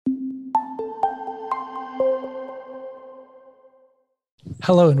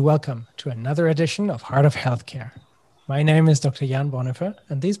Hello and welcome to another edition of Heart of Healthcare. My name is Dr. Jan Bonhoeffer,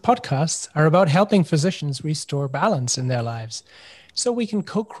 and these podcasts are about helping physicians restore balance in their lives so we can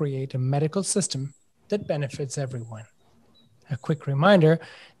co-create a medical system that benefits everyone. A quick reminder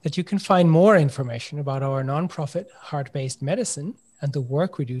that you can find more information about our nonprofit Heart-Based Medicine and the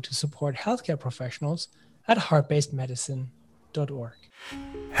work we do to support healthcare professionals at heartbasedmedicine.org.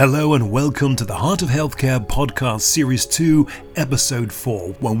 Hello and welcome to the Heart of Healthcare Podcast Series 2, Episode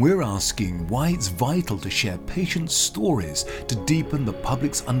 4, when we're asking why it's vital to share patient stories to deepen the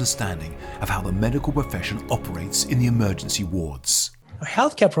public's understanding of how the medical profession operates in the emergency wards.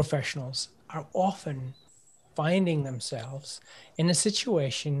 Healthcare professionals are often finding themselves in a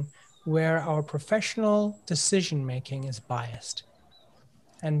situation where our professional decision-making is biased.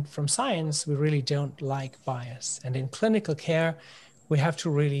 And from science, we really don't like bias. And in clinical care, we have to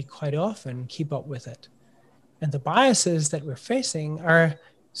really quite often keep up with it. And the biases that we're facing are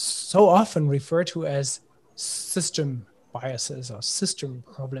so often referred to as system biases or system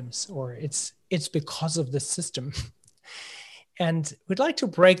problems, or it's because of the system. And we'd like to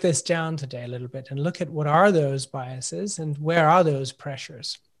break this down today a little bit and look at what are those biases and where are those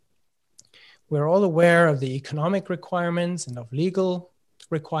pressures. We're all aware of the economic requirements and of legal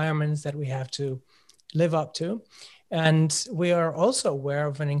requirements that we have to live up to. And we are also aware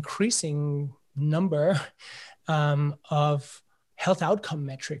of an increasing number of health outcome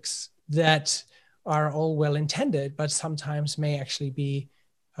metrics that are all well intended, but sometimes may actually be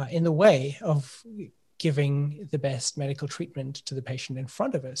in the way of giving the best medical treatment to the patient in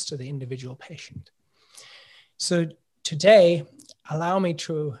front of us, to the individual patient. So today, allow me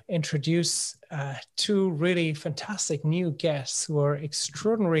to introduce two really fantastic new guests who are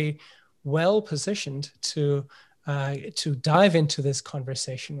extraordinarily well positioned to dive into this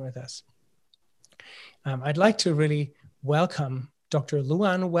conversation with us. I'd like to really welcome Dr.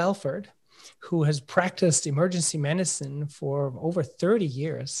 Luann Welford, who has practiced emergency medicine for over 30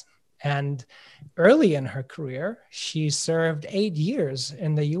 years. And early in her career, she served 8 years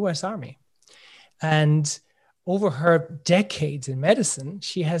in the US Army. And over her decades in medicine,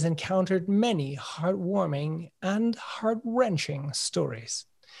 she has encountered many heartwarming and heart-wrenching stories.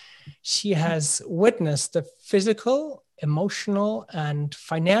 She has witnessed the physical, emotional, and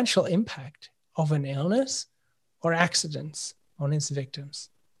financial impact of an illness or accidents on its victims.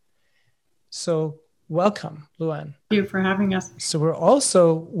 So welcome, Luann. Thank you for having us. So we're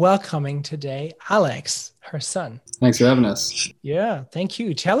also welcoming today Alex, her son. Thanks for having us. Yeah, thank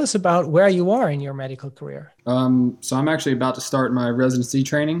you. Tell us about where you are in your medical career. So I'm actually about to start my residency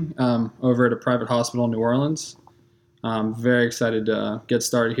training over at a private hospital in New Orleans. I'm very excited to get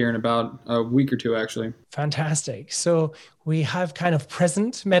started here in about a week or two, actually. Fantastic. So we have kind of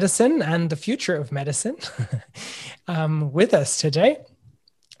present medicine and the future of medicine with us today.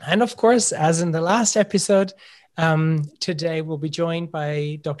 And of course, as in the last episode, today we'll be joined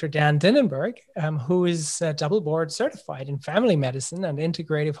by Dr. Dan Dinnenberg, who is double board certified in family medicine and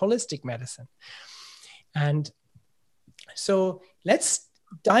integrative holistic medicine. And so let's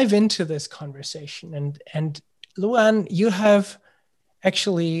dive into this conversation. And Luann, you have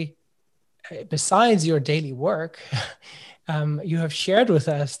actually, besides your daily work, you have shared with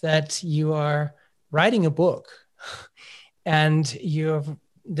us that you are writing a book, and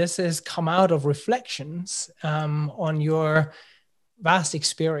this has come out of reflections on your vast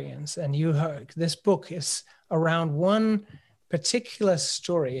experience. And this book is around one particular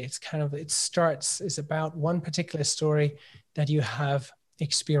story. It's about one particular story that you have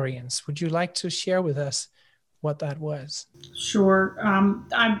experienced. Would you like to share with us what that was? Sure.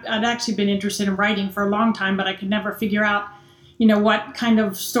 I'd actually been interested in writing for a long time, but I could never figure out, what kind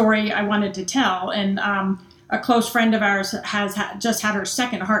of story I wanted to tell. And a close friend of ours has just had her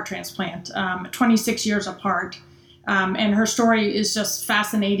second heart transplant, 26 years apart. And her story is just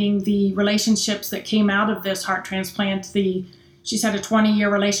fascinating. The relationships that came out of this heart transplant, she's had a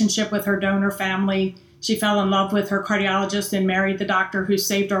 20-year relationship with her donor family. She fell in love with her cardiologist and married the doctor who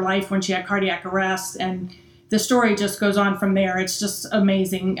saved her life when she had cardiac arrest. And the story just goes on from there. It's just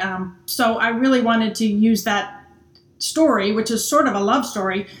amazing. So I really wanted to use that story, which is sort of a love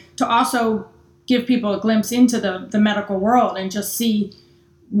story, to also give people a glimpse into the medical world and just see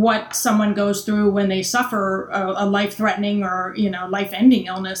what someone goes through when they suffer a life-threatening or life-ending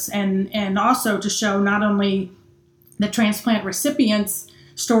illness, and also to show not only the transplant recipient's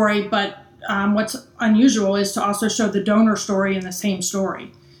story, but what's unusual is to also show the donor story in the same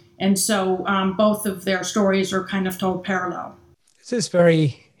story. And so both of their stories are kind of told parallel. This is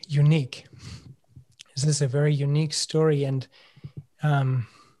very unique. This is a very unique story. And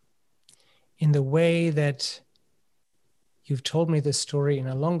in the way that you've told me this story in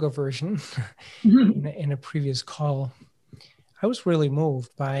a longer version in a previous call, I was really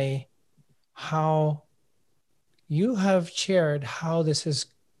moved by how you have shared how this has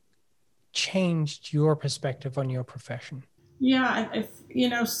changed your perspective on your profession. Yeah,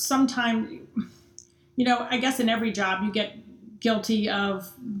 sometimes, I guess in every job you get guilty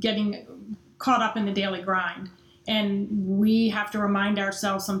of getting caught up in the daily grind. And we have to remind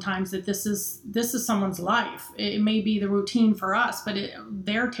ourselves sometimes that this is someone's life. It may be the routine for us, but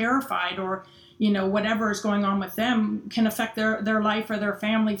they're terrified, or whatever is going on with them can affect their life or their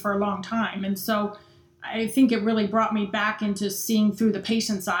family for a long time. And so I think it really brought me back into seeing through the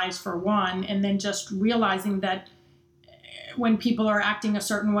patient's eyes, for one, and then just realizing that when people are acting a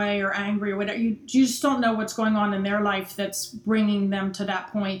certain way or angry or whatever, you just don't know what's going on in their life that's bringing them to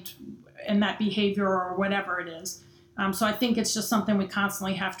that point and that behavior or whatever it is. So I think it's just something we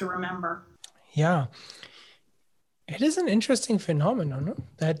constantly have to remember. Yeah. It is an interesting phenomenon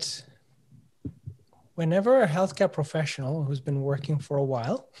that whenever a healthcare professional who's been working for a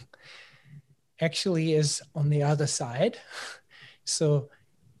while actually is on the other side, so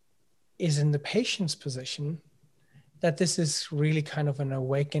is in the patient's position, that this is really kind of an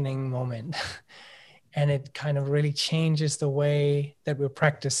awakening moment. And it kind of really changes the way that we're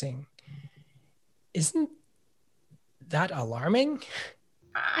practicing. Isn't that alarming?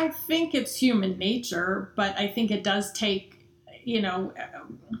 I think it's human nature, but I think it does take,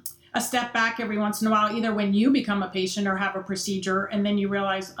 a step back every once in a while, either when you become a patient or have a procedure, and then you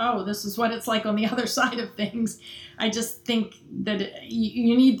realize, oh, this is what it's like on the other side of things. I just think that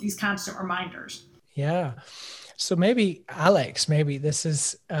you need these constant reminders. Yeah. So maybe, Alex, maybe this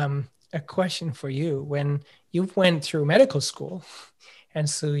is a question for you. When you went through medical school, and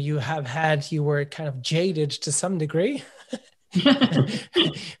so you were kind of jaded to some degree.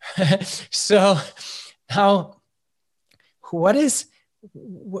 So now,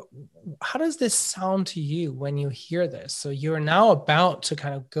 how does this sound to you when you hear this? So you're now about to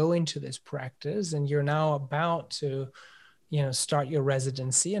kind of go into this practice, and you're now about to, start your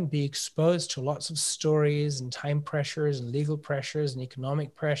residency and be exposed to lots of stories and time pressures and legal pressures and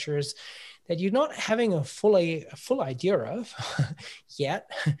economic pressures that you're not having a full idea of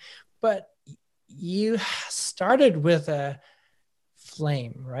yet, but you started with a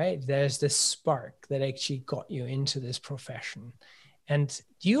flame, right? There's this spark that actually got you into this profession. And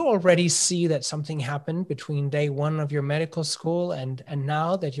do you already see that something happened between day one of your medical school and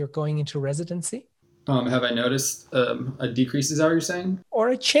now that you're going into residency? Have I noticed a decrease, is that what you're saying? Or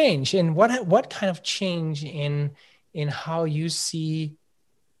a change? And what kind of change in how you see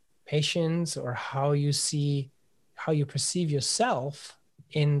patients, or how you perceive yourself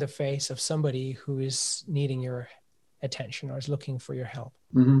in the face of somebody who is needing your attention or is looking for your help?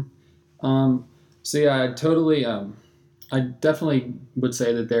 Mm-hmm. So yeah, I definitely would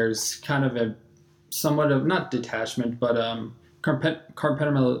say that there's kind of a somewhat of, not detachment, but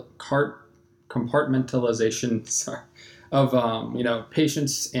compartmentalization of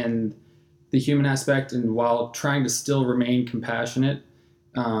patients and the human aspect, and while trying to still remain compassionate,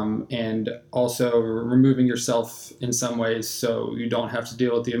 and also removing yourself in some ways so you don't have to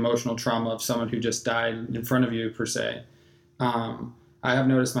deal with the emotional trauma of someone who just died in front of you, per se. I have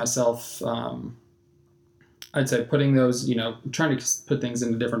noticed myself, I'd say, putting those, trying to put things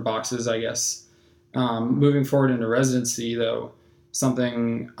into different boxes, I guess. Moving forward into residency, though,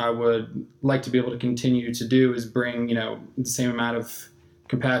 something I would like to be able to continue to do is bring, the same amount of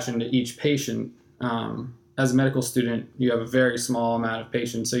compassion to each patient. As a medical student, you have a very small amount of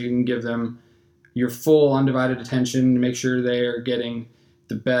patients, so you can give them your full undivided attention to make sure they are getting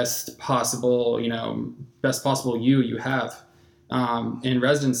the best possible you have. In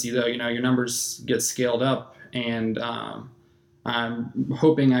residency, though, your numbers get scaled up, and I'm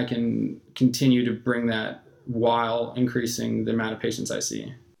hoping I can continue to bring that while increasing the amount of patients I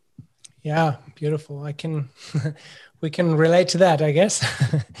see. Yeah, beautiful. We can relate to that, I guess.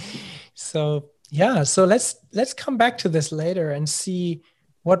 So let's come back to this later and see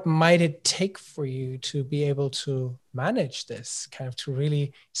what might it take for you to be able to manage this, kind of to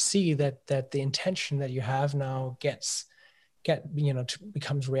really see that the intention that you have now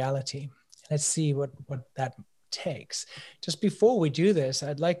becomes reality. Let's see what that takes. Just before we do this,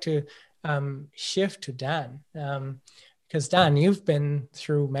 I'd like to shift to Dan, because Dan, you've been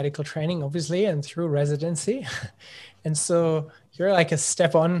through medical training, obviously, and through residency, and so you're like a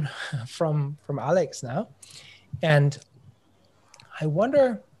step on from Alex now, and I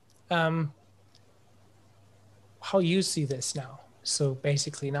wonder how you see this now. So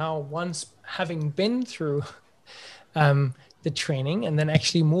basically, now, once having been through the training and then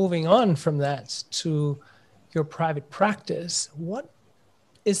actually moving on from that to your private practice, what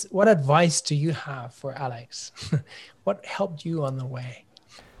advice do you have for Alex? What helped you on the way?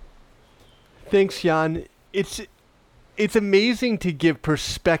 Thanks, Jan. It's amazing to give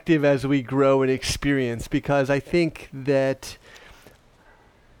perspective as we grow and experience, because I think that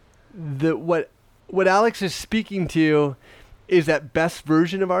what Alex is speaking to is that best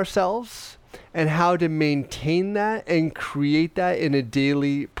version of ourselves and how to maintain that and create that in a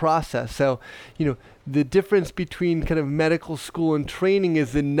daily process. So, the difference between kind of medical school and training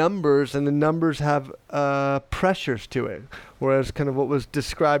is the numbers, and the numbers have pressures to it. Whereas kind of what was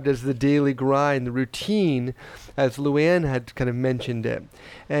described as the daily grind, the routine, as Luann had kind of mentioned it.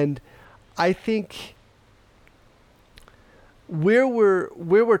 And I think where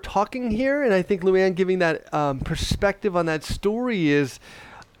we're talking here, and I think Luann giving that perspective on that story is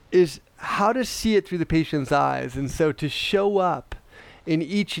how to see it through the patient's eyes. And so to show up in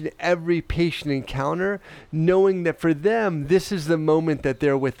each and every patient encounter, knowing that for them, this is the moment that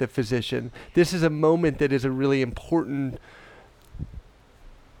they're with the physician. This is a moment that is a really important,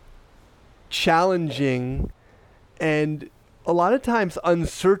 challenging, and a lot of times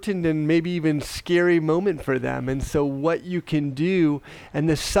uncertain and maybe even scary moment for them. And so what you can do and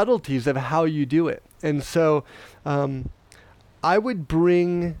the subtleties of how you do it. And so I would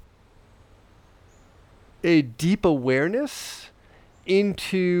bring a deep awareness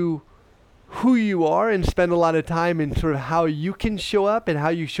into who you are and spend a lot of time in sort of how you can show up, and how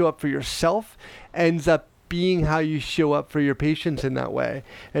you show up for yourself ends up being how you show up for your patients in that way.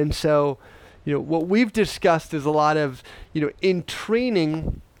 And so, what we've discussed is a lot of, in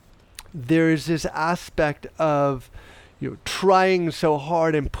training, there's this aspect of, trying so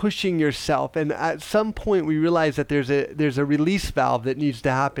hard and pushing yourself. And at some point we realize that there's a release valve that needs to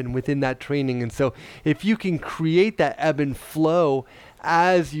happen within that training. And so if you can create that ebb and flow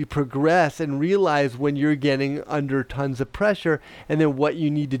as you progress and realize when you're getting under tons of pressure, and then what you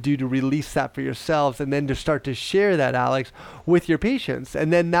need to do to release that for yourselves, and then to start to share that, Alex, with your patients.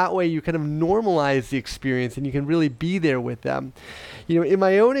 And then that way you kind of normalize the experience and you can really be there with them. In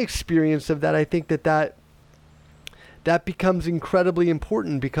my own experience of that, I think that becomes incredibly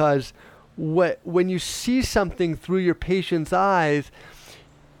important, because when you see something through your patient's eyes,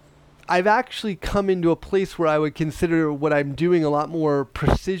 I've actually come into a place where I would consider what I'm doing a lot more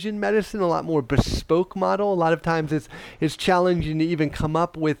precision medicine, a lot more bespoke model. A lot of times it's challenging to even come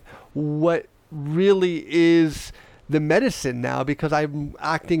up with what really is the medicine now, because I'm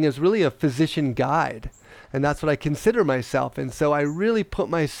acting as really a physician guide. And that's what I consider myself. And so I really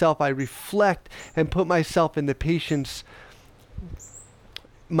I reflect and put myself in the patient's,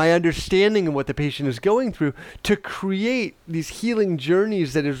 my understanding of what the patient is going through, to create these healing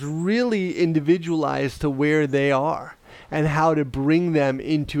journeys that is really individualized to where they are and how to bring them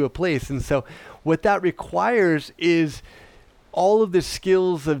into a place. And so what that requires is all of the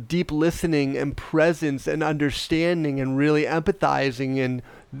skills of deep listening and presence and understanding and really empathizing. And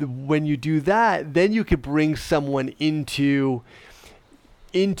when you do that, then you could bring someone into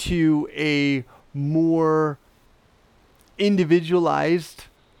a more individualized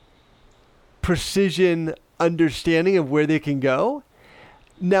precision understanding of where they can go.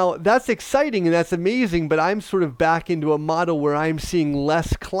 Now, that's exciting and that's amazing, but I'm sort of back into a model where I'm seeing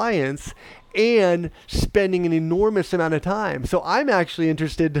less clients and spending an enormous amount of time. So I'm actually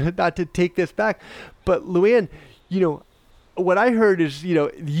interested, not to take this back, but Luann, what I heard is,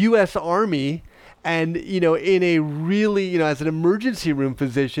 the U.S. Army, and, in a really, as an emergency room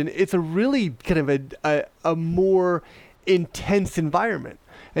physician, it's a really kind of a more intense environment.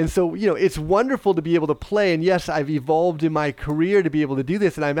 And so, it's wonderful to be able to play. And yes, I've evolved in my career to be able to do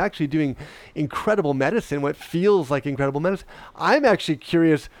this. And I'm actually doing incredible medicine, what feels like incredible medicine. I'm actually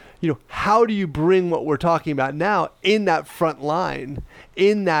curious, how do you bring what we're talking about now in that front line,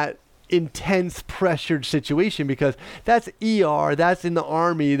 in that intense pressured situation? Because that's ER, that's in the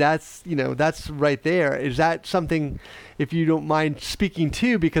Army, that's right there. Is that something, if you don't mind speaking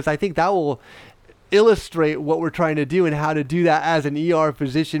to, because I think that will illustrate what we're trying to do and how to do that as an ER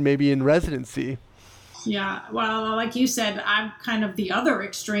physician, maybe in residency. Yeah, well, like you said, I'm kind of the other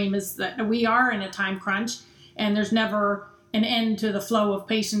extreme, is that we are in a time crunch and there's never an end to the flow of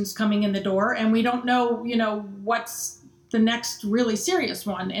patients coming in the door, and we don't know, what's the next really serious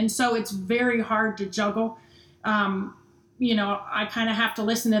one. And so it's very hard to juggle. I kind of have to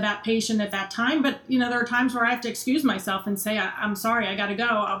listen to that patient at that time, but there are times where I have to excuse myself and say, I'm sorry, I got to go,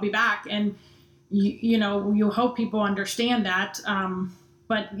 I'll be back. And you hope people understand that.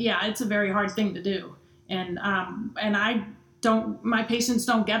 But yeah, it's a very hard thing to do. And my patients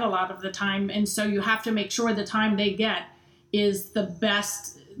don't get a lot of the time. And so you have to make sure the time they get is the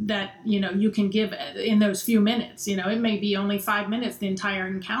best that, you can give in those few minutes. It may be only 5 minutes, the entire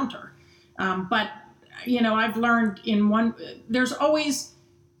encounter. But I've learned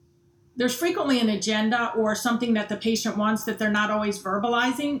there's frequently an agenda or something that the patient wants that they're not always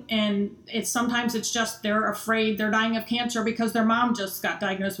verbalizing. And sometimes it's just they're afraid they're dying of cancer because their mom just got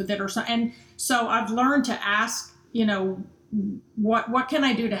diagnosed with it or so. And so I've learned to ask, what can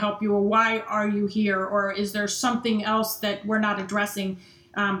I do to help you, or why are you here? Or is there something else that we're not addressing?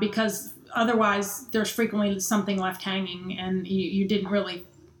 Because otherwise there's frequently something left hanging and you didn't really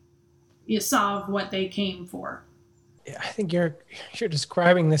solve what they came for. I think you're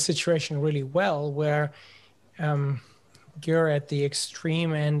describing the situation really well, where you're at the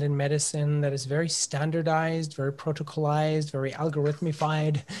extreme end in medicine that is very standardized, very protocolized, very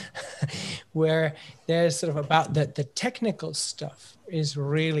algorithmified, where there's sort of about the technical stuff is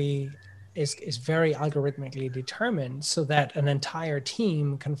really is very algorithmically determined, so that an entire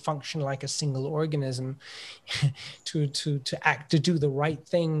team can function like a single organism to do the right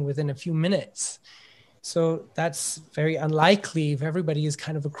thing within a few minutes. So that's very unlikely. If everybody is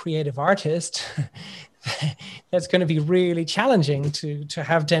kind of a creative artist, that's going to be really challenging to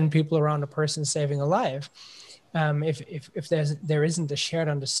have 10 people around a person saving a life. If there isn't a shared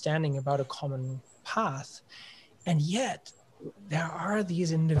understanding about a common path. And yet there are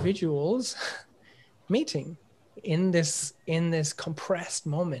these individuals meeting in this compressed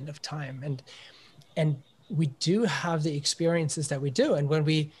moment of time. And we do have the experiences that we do. And when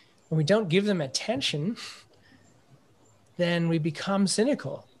we don't give them attention, then we become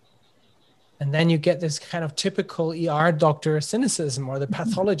cynical. And then you get this kind of typical ER doctor cynicism, or the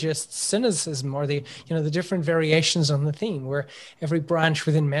pathologist cynicism, or the different variations on the theme, where every branch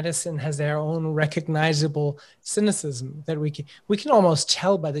within medicine has their own recognizable cynicism that we can almost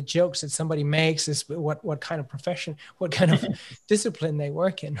tell by the jokes that somebody makes is what kind of profession, what kind of discipline they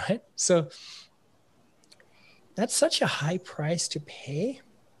work in, right? So that's such a high price to pay.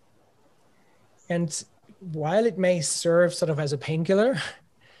 And while it may serve sort of as a painkiller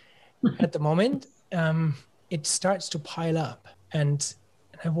at the moment, it starts to pile up. And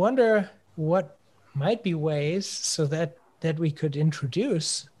I wonder what might be ways so that we could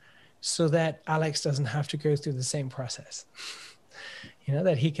introduce so that Alex doesn't have to go through the same process.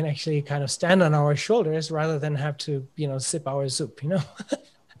 That he can actually kind of stand on our shoulders rather than have to, sip our soup,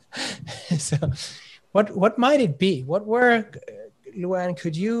 So what might it be? What were,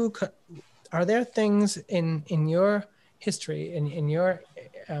 Luann, are there things in your history, in your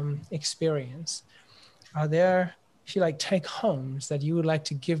experience, are there take homes that you would like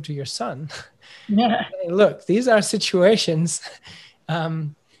to give to your son? Yeah. Look, these are situations.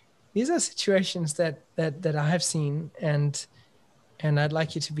 These are situations that I have seen, and I'd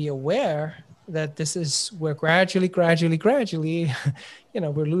like you to be aware that we're gradually,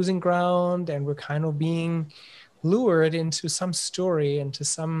 we're losing ground, and we're kind of being lured into some story, into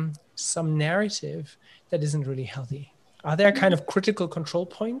some narrative that isn't really healthy. Are there kind of critical control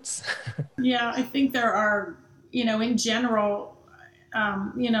points? Yeah, I think there are, in general,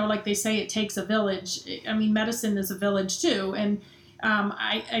 like they say, it takes a village. I mean, medicine is a village too. And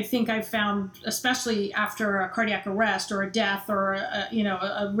I think I've found, especially after a cardiac arrest or a death or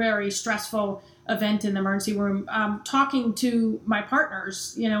a very stressful event in the emergency room, talking to my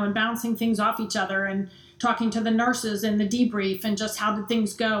partners, and bouncing things off each other, and talking to the nurses and the debrief and just how did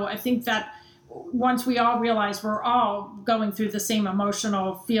things go. I think that once we all realize we're all going through the same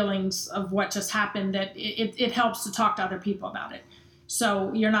emotional feelings of what just happened, that it helps to talk to other people about it.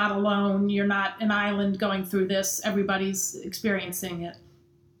 So you're not alone. You're not an island going through this. Everybody's experiencing it.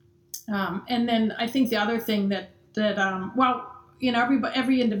 And then I think the other thing that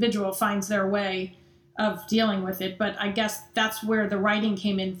every individual finds their way of dealing with it. But I guess that's where the writing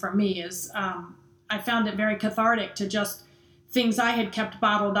came in for me, is I found it very cathartic to just things I had kept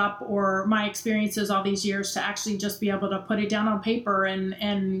bottled up, or my experiences all these years, to actually just be able to put it down on paper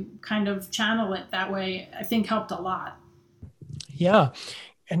and kind of channel it that way, I think helped a lot. Yeah.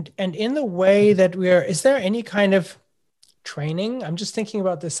 And in the way that is there any kind of training? I'm just thinking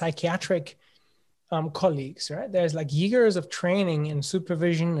about the psychiatric colleagues, right? There's years of training in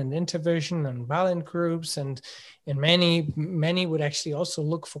supervision and intervision and Valiant groups, and many would actually also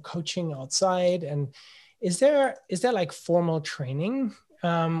look for coaching outside. And is there formal training,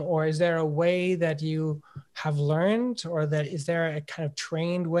 or is there a way that you have learned, or is there a kind of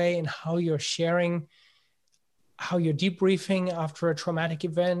trained way in how you're sharing, how you're debriefing after a traumatic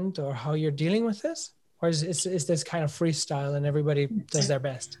event, or how you're dealing with this? Or is this kind of freestyle and everybody does their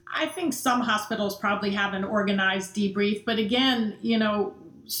best? I think some hospitals probably have an organized debrief, but again,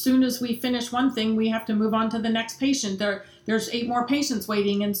 soon as we finish one thing, we have to move on to the next patient. There's 8 more patients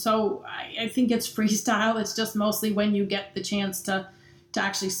waiting. And so I think it's freestyle. It's just mostly when you get the chance to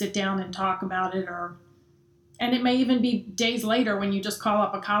actually sit down and talk about it, and it may even be days later when you just call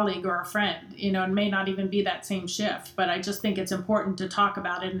up a colleague or a friend, it may not even be that same shift, but I just think it's important to talk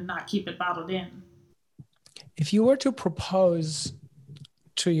about it and not keep it bottled in. If you were to propose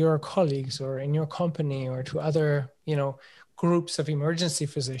to your colleagues or in your company or to other, groups of emergency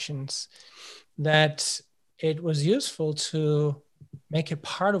physicians that it was useful to make it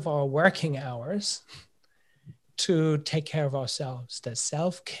part of our working hours to take care of ourselves, that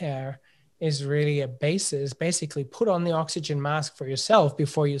self-care is really a basis, basically put on the oxygen mask for yourself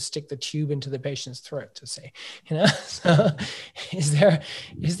before you stick the tube into the patient's throat, to say, so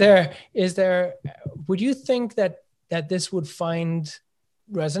would you think that this would find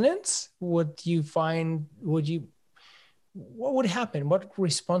resonance? What would happen? What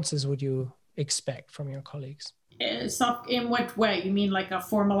responses would you expect from your colleagues? So in what way? You mean like a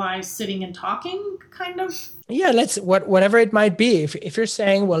formalized sitting and talking kind of? Yeah, whatever it might be. If you're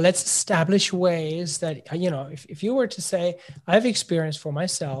saying, well, let's establish ways that, if you were to say, I've experienced for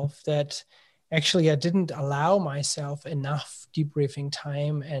myself that actually I didn't allow myself enough debriefing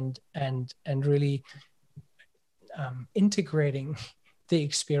time and really integrating the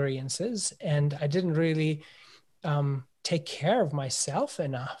experiences, and I didn't really take care of myself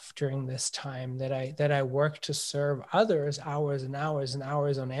enough during this time, that I worked to serve others hours and hours and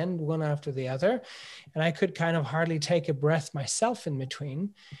hours on end, one after the other, and I could kind of hardly take a breath myself in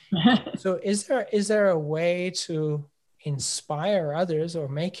between. So is there a way to inspire others or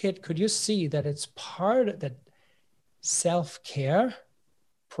could you see that it's part of that self-care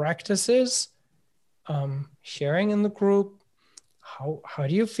practices, sharing in the group? How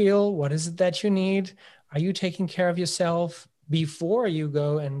do you feel? What is it that you need? Are you taking care of yourself before you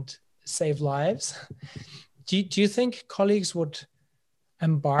go and save lives? Do you think colleagues would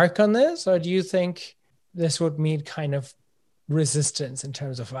embark on this, or do you think this would meet kind of resistance in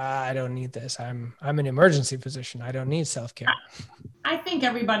terms of, I don't need this. I'm an emergency physician. I don't need self-care. I think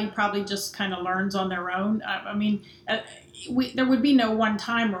everybody probably just kind of learns on their own. I mean, there would be no one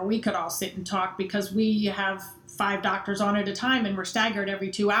time where we could all sit and talk, because we have 5 doctors on at a time and we're staggered every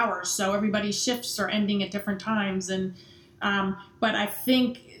 2 hours. So everybody's shifts are ending at different times. And, but I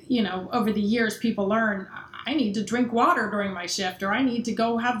think, over the years, people learn, I need to drink water during my shift, or I need to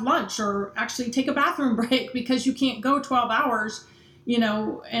go have lunch, or actually take a bathroom break, because you can't go 12 hours,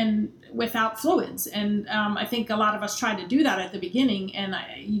 and without fluids. And I think a lot of us try to do that at the beginning, and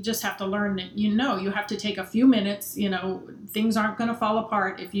you just have to learn that, you have to take a few minutes, things aren't going to fall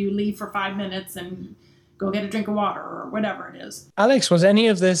apart if you leave for 5 minutes and go get a drink of water or whatever it is. Alex, was any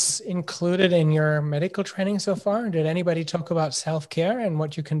of this included in your medical training so far? Did anybody talk about self-care and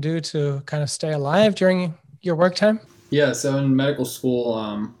what you can do to kind of stay alive during your work time? Yeah, so in medical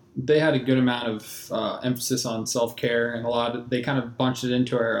school, they had a good amount of emphasis on self-care, and they kind of bunched it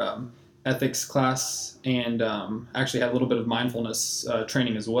into our ethics class, and actually had a little bit of mindfulness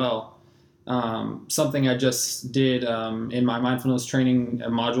training as well. Something I just did in my mindfulness training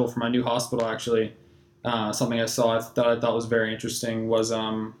module for my new hospital, actually, something I saw that I thought was very interesting was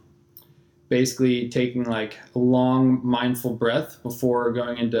basically taking like a long mindful breath before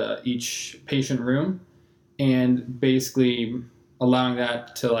going into each patient room, and basically allowing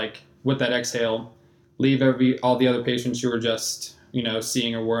that to, like, with that exhale, leave all the other patients you were just,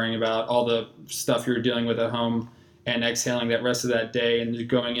 seeing or worrying about, all the stuff you were dealing with at home, and exhaling that rest of that day, and just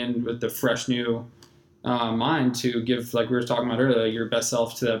going in with the fresh new mind to give, like we were talking about earlier, your best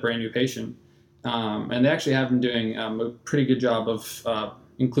self to that brand new patient. And they actually have been doing a pretty good job of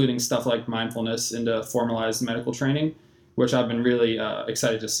including stuff like mindfulness into formalized medical training, which I've been really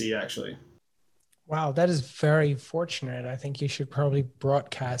excited to see, actually. Wow, that is very fortunate. I think you should probably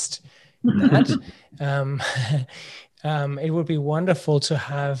broadcast that. It would be wonderful to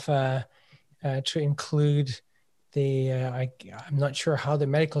have to include I'm not sure how the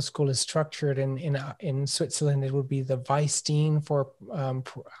medical school is structured in Switzerland. It would be the Vice Dean for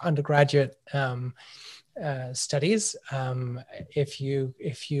undergraduate studies. I'd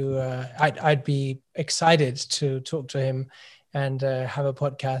be excited to talk to him and have a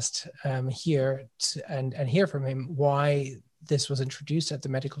podcast here and hear from him why this was introduced at the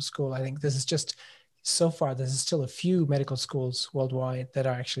medical school. I think this is just, so far, there's still a few medical schools worldwide that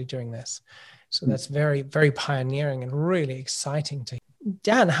are actually doing this. So that's very, very pioneering and really exciting to hear.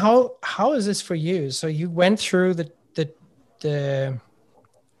 Dan, how is this for you? So you went through the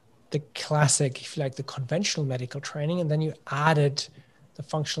classic, if you like, the conventional medical training, and then you added the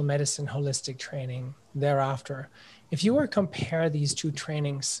functional medicine holistic training thereafter. If you were to compare these two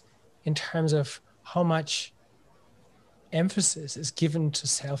trainings in terms of how much emphasis is given to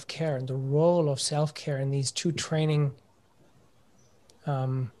self-care and the role of self-care in these two training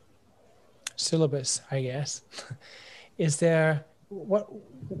syllabus, I guess, is there,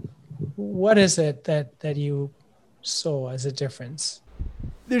 what is it that you saw as a difference?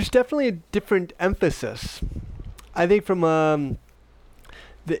 There's definitely a different emphasis. I think from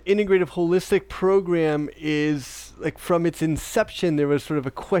the integrative holistic program is like from its inception, there was sort of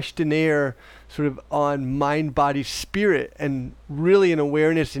a questionnaire sort of on mind, body, spirit, and really an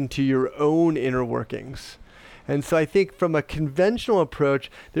awareness into your own inner workings. And so I think from a conventional approach,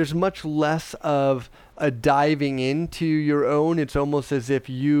 there's much less of a diving into your own. It's almost as if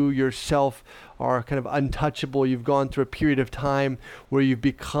you yourself are kind of untouchable. You've gone through a period of time where you've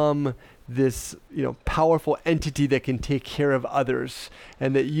become this, powerful entity that can take care of others,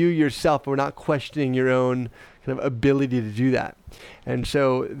 and that you yourself are not questioning your own kind of ability to do that. And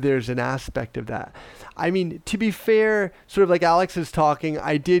so there's an aspect of that. I mean, to be fair, sort of like Alex is talking,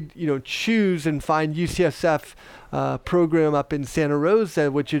 I did, choose and find UCSF program up in Santa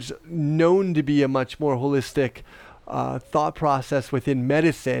Rosa, which is known to be a much more holistic thought process within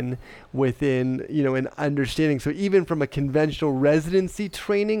medicine, within, an understanding. So even from a conventional residency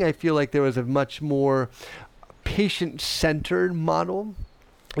training, I feel like there was a much more patient-centered model.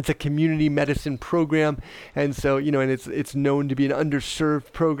 It's a community medicine program, and so, and it's known to be an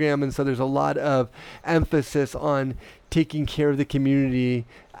underserved program, and so there's a lot of emphasis on taking care of the community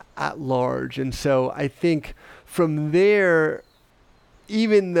at large. And so I think from there,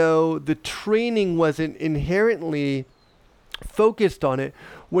 even though the training wasn't inherently focused on it,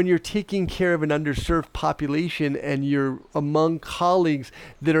 when you're taking care of an underserved population and you're among colleagues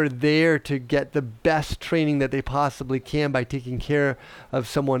that are there to get the best training that they possibly can by taking care of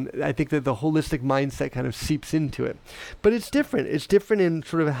someone, I think that the holistic mindset kind of seeps into it. But it's different. It's different in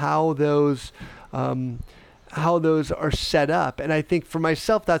sort of how those are set up. And I think for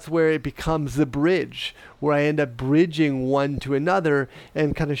myself, that's where it becomes the bridge, where I end up bridging one to another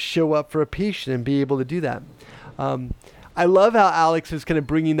and kind of show up for a patient and be able to do that. I love how Alex is kind of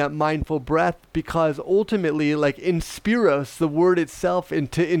bringing that mindful breath, because ultimately, like inspiros, the word itself,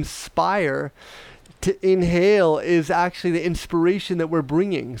 and to inspire, to inhale is actually the inspiration that we're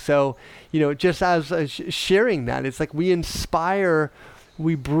bringing. So, just as sharing that, it's like we inspire,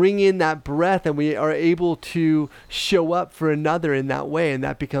 we bring in that breath, and we are able to show up for another in that way. And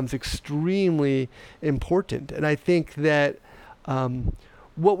that becomes extremely important. And I think that,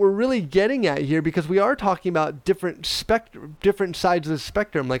 what we're really getting at here, because we are talking about different sides of the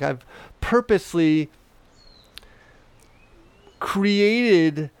spectrum. Like I've purposely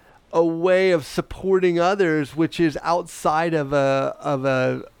created a way of supporting others, which is outside of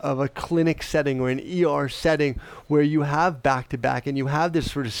a clinic setting or an ER setting, where you have back-to-back and you have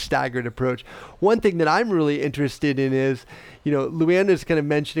this sort of staggered approach. One thing that I'm really interested in is, Luann kind of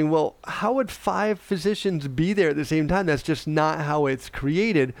mentioning, well, how would 5 physicians be there at the same time? That's just not how it's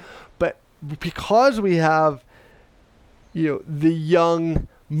created. But because we have, the young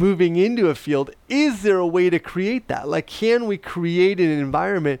moving into a field, is there a way to create that? Like, can we create an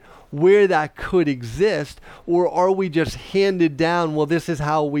environment where that could exist, or are we just handed down, well, this is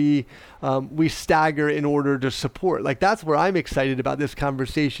how we stagger in order to support? Like, that's where I'm excited about this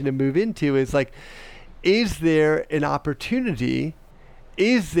conversation to move into, is like, is there an opportunity,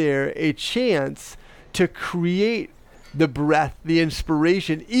 is there a chance to create the breath, the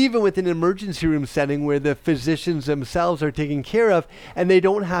inspiration, even within an emergency room setting where the physicians themselves are taken care of and they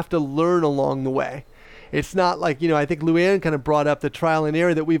don't have to learn along the way? It's not like, I think Luann kind of brought up the trial and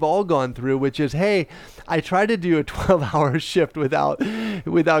error that we've all gone through, which is, hey, I tried to do a 12-hour shift without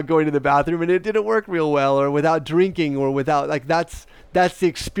going to the bathroom, and it didn't work real well, or without drinking, or without, like, that's the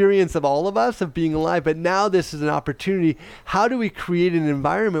experience of all of us of being alive. But now this is an opportunity. How do we create an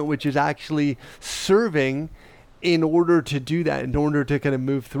environment which is actually serving in order to do that, in order to kind of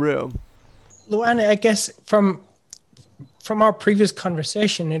move through? Luann, I guess from our previous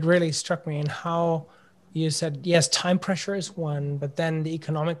conversation, it really struck me in how you said, yes, time pressure is one, but then the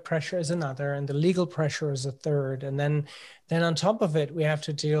economic pressure is another, and the legal pressure is a third. And then on top of it, we have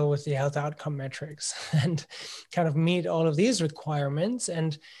to deal with the health outcome metrics and kind of meet all of these requirements.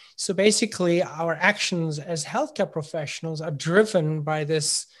 And so basically our actions as healthcare professionals are driven by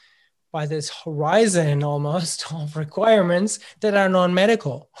this horizon almost of requirements that are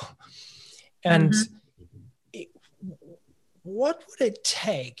non-medical. And what would it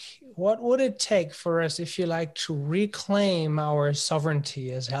take? What would it take for us, if you like, to reclaim our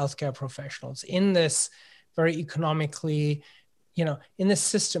sovereignty as healthcare professionals in this very economically in this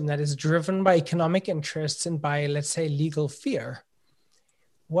system that is driven by economic interests and by, let's say, legal fear,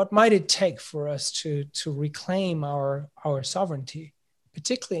 what might it take for us to reclaim our sovereignty,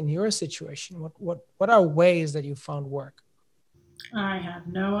 particularly in your situation? What are ways that you found work? I have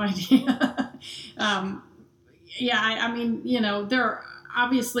no idea. I mean, there are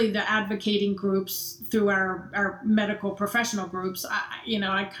obviously the advocating groups through our medical professional groups.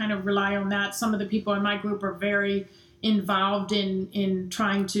 I kind of rely on that. Some of the people in my group are very involved in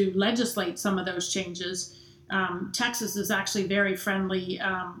trying to legislate some of those changes. Texas is actually very friendly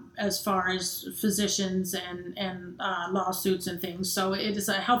as far as physicians and lawsuits and things. So it is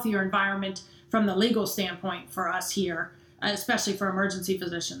a healthier environment from the legal standpoint for us here, especially for emergency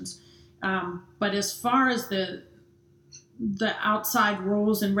physicians. But as far as the outside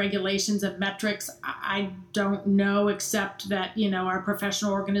rules and regulations and metrics, I don't know, except that, our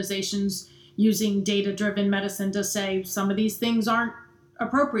professional organizations using data-driven medicine to say some of these things aren't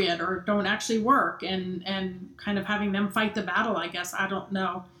appropriate or don't actually work, and kind of having them fight the battle, I guess. I don't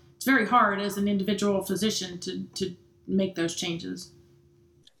know. It's very hard as an individual physician to make those changes.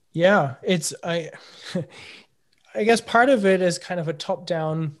 Yeah, I guess part of it is kind of a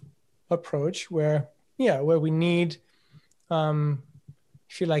top-down approach where we need,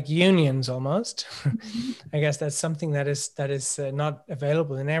 if you like, unions almost. I guess that's something that is not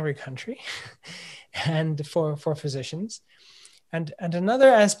available in every country, and for physicians. And another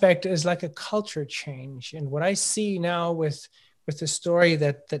aspect is like a culture change. And what I see now with the story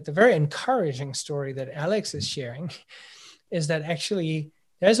that the very encouraging story that Alex is sharing is that actually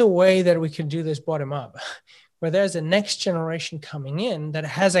there's a way that we can do this bottom up, where there's a next generation coming in that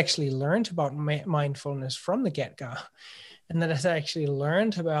has actually learned about mindfulness from the get-go, and that has actually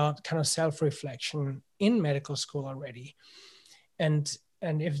learned about kind of self-reflection in medical school already. And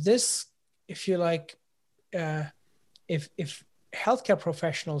if you like, if healthcare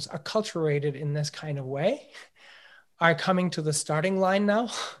professionals are acculturated in this kind of way, are coming to the starting line now,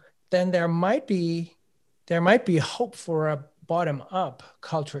 then there might be hope for a bottom-up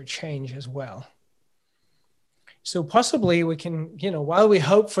culture change as well. So possibly we can, while we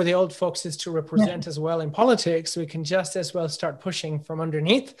hope for the old foxes to represent as well in politics, we can just as well start pushing from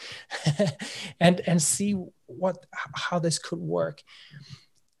underneath and see how this could work.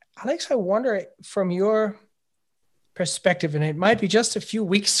 Alex, I wonder, from your perspective, and it might be just a few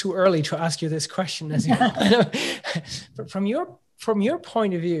weeks too early to ask you this question, as you know, but from your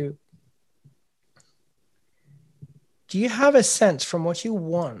point of view, do you have a sense from what you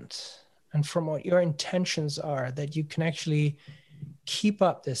want and from what your intentions are that you can actually keep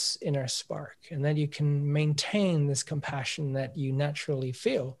up this inner spark, and that you can maintain this compassion that you naturally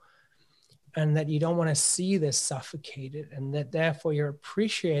feel, and that you don't want to see this suffocated, and that therefore you're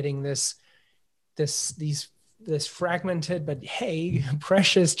appreciating this fragmented but hey,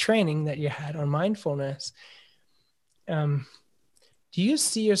 precious training that you had on mindfulness? Do you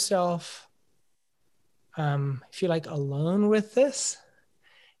see yourself, if you like, alone with this?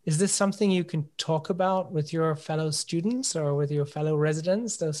 Is this something you can talk about with your fellow students or with your fellow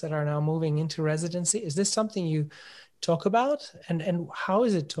residents, those that are now moving into residency? Is this something you talk about, and how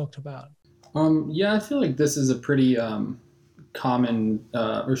is it talked about? I feel like this is a pretty common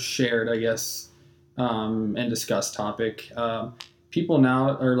or shared, I guess, and discussed topic. People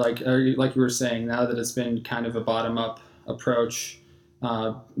now are like you were saying, now that it's been kind of a bottom-up approach,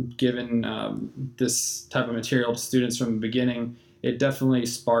 given this type of material to students from the beginning, it definitely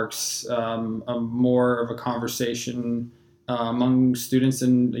sparks a more of a conversation among students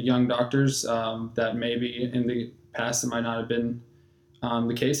and young doctors that maybe in the past it might not have been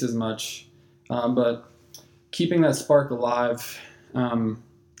the case as much. But keeping that spark alive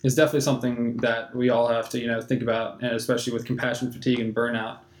is definitely something that we all have to, think about, and especially with compassion fatigue and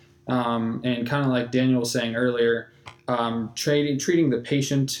burnout. And kind of like Daniel was saying earlier, treating the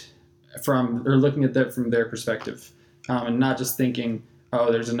patient looking at that from their perspective, and not just thinking,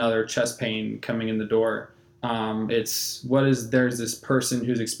 oh, there's another chest pain coming in the door. There's this person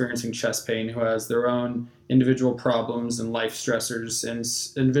who's experiencing chest pain who has their own individual problems and life stressors and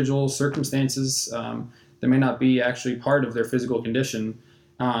individual circumstances that may not be actually part of their physical condition.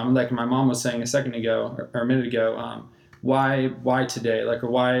 Like my mom was saying a minute ago, why today?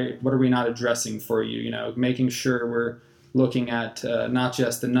 What are we not addressing for you? Making sure we're looking at not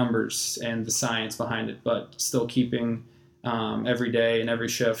just the numbers and the science behind it, but still keeping every day and every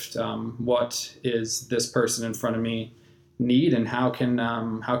shift, what is this person in front of me need, and how can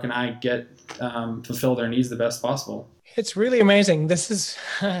I get fulfill their needs the best possible? It's really amazing. This is,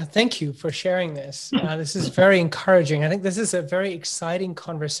 thank you for sharing this. This is very encouraging. I think this is a very exciting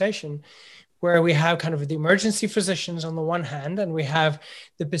conversation, where we have kind of the emergency physicians on the one hand, and we have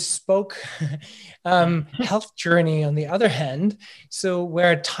the bespoke health journey on the other hand. So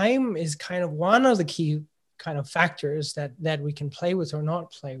where time is kind of one of the key kind of factors that we can play with or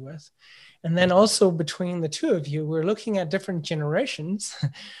not play with. And then also between the two of you, we're looking at different generations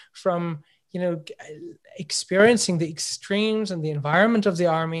from, experiencing the extremes and the environment of the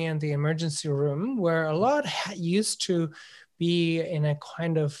army and the emergency room, where a lot used to be in a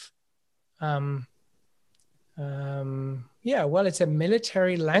kind of, it's a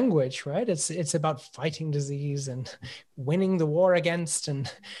military language, right? It's about fighting disease and winning the war against.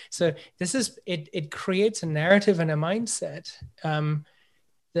 And so it creates a narrative and a mindset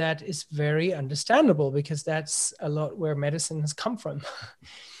that is very understandable, because that's a lot where medicine has come from.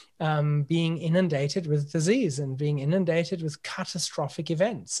 Being inundated with disease and being inundated with catastrophic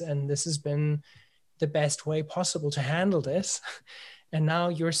events. And this has been the best way possible to handle this. And now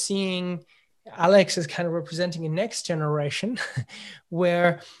you're seeing Alex is kind of representing a next generation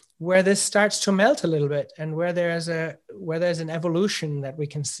where this starts to melt a little bit, and where there's an evolution that we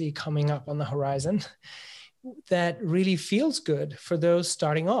can see coming up on the horizon that really feels good for those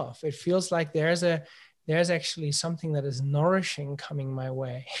starting off. It feels like there's actually something that is nourishing coming my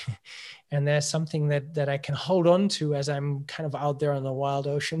way. And there's something that I can hold on to as I'm kind of out there on the wild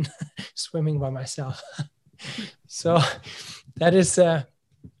ocean, swimming by myself. So that's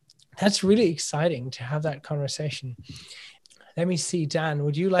really exciting to have that conversation. Let me see, Dan,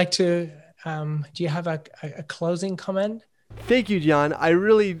 would you like to, do you have a closing comment? Thank you, John.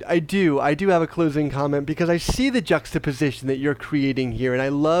 I do have a closing comment, because I see the juxtaposition that you're creating here, and I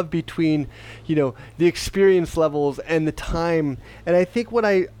love between, the experience levels and the time. And I think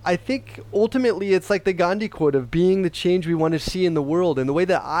I think ultimately it's like the Gandhi quote of being the change we want to see in the world. And the way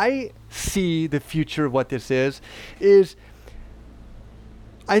that I see the future of what this is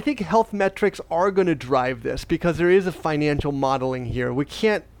I think health metrics are going to drive this, because there is a financial modeling here. We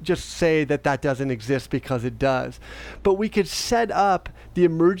can't just say that doesn't exist, because it does. But we could set up the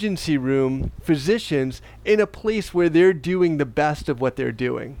emergency room physicians in a place where they're doing the best of what they're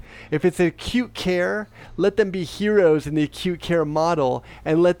doing. If it's acute care, let them be heroes in the acute care model,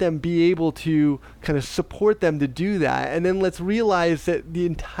 and let them be able to kind of support them to do that. And then let's realize that the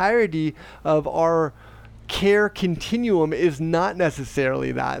entirety of our care continuum is not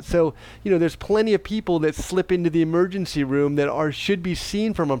necessarily that. So, there's plenty of people that slip into the emergency room that should be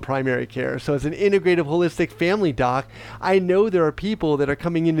seen from a primary care. So as an integrative holistic family doc, I know there are people that are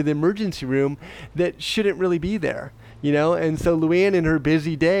coming into the emergency room that shouldn't really be there. And so Luann in her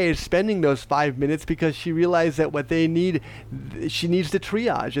busy day is spending those 5 minutes because she realized that what they need, she needs to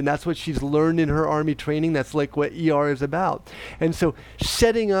triage. And that's what she's learned in her Army training. That's like what ER is about. And so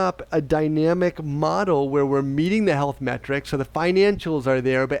setting up a dynamic model where we're meeting the health metrics, so the financials are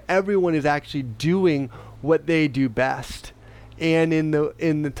there, but everyone is actually doing what they do best, and in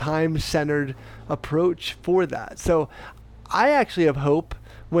the time-centered approach for that. So I actually have hope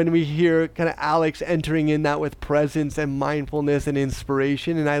when we hear kind of Alex entering in that with presence and mindfulness and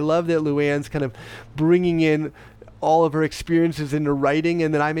inspiration. And I love that Luann's kind of bringing in all of her experiences into writing,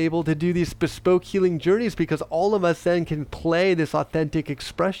 and that I'm able to do these bespoke healing journeys, because all of us then can play this authentic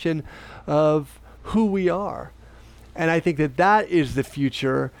expression of who we are. And I think that is the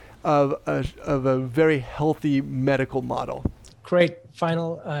future of a very healthy medical model. Great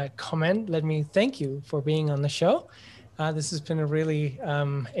final comment. Let me thank you for being on the show. This has been a really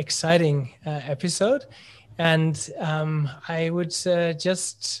exciting episode. And I would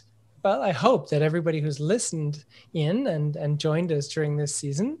I hope that everybody who's listened in and joined us during this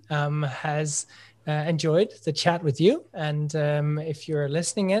season has enjoyed the chat with you. And if you're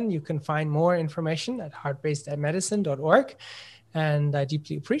listening in, you can find more information at heartbasedmedicine.org. And I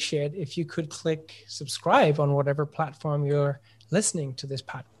deeply appreciate if you could click subscribe on whatever platform you're listening to this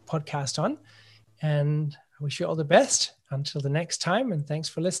podcast on. And I wish you all the best until the next time. And thanks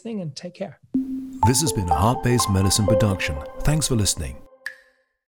for listening, and take care. This has been a Heart-Based Medicine production. Thanks for listening.